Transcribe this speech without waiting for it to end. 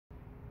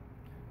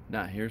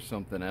Now here's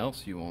something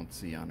else you won't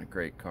see on a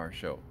great car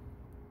show.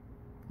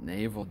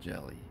 Naval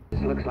jelly.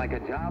 This looks like a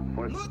job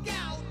for... Look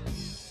out!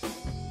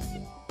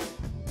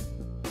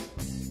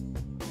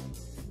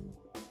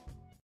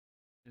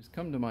 It's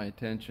come to my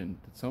attention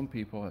that some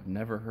people have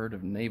never heard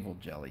of naval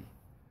jelly.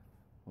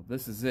 Well,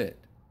 this is it.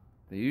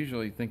 They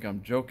usually think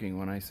I'm joking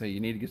when I say you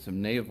need to get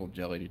some naval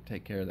jelly to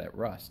take care of that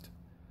rust.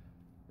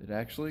 It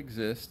actually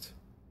exists,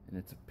 and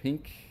it's a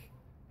pink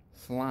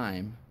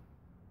slime.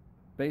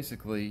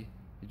 Basically,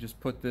 you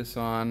just put this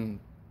on,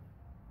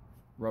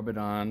 rub it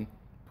on,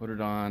 put it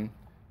on,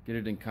 get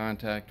it in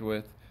contact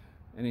with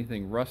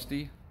anything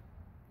rusty,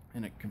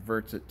 and it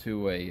converts it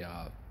to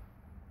an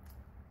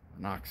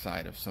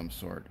oxide of some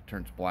sort. It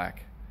turns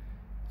black.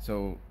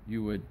 So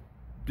you would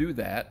do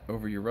that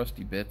over your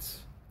rusty bits,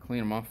 clean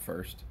them off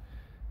first,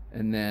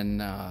 and then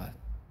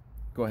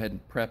go ahead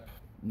and prep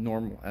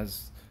normal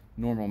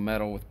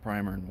metal with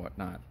primer and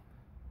whatnot.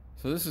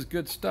 So this is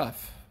good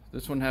stuff.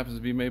 This one happens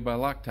to be made by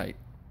Loctite.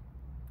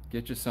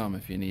 Get you some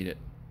if you need it.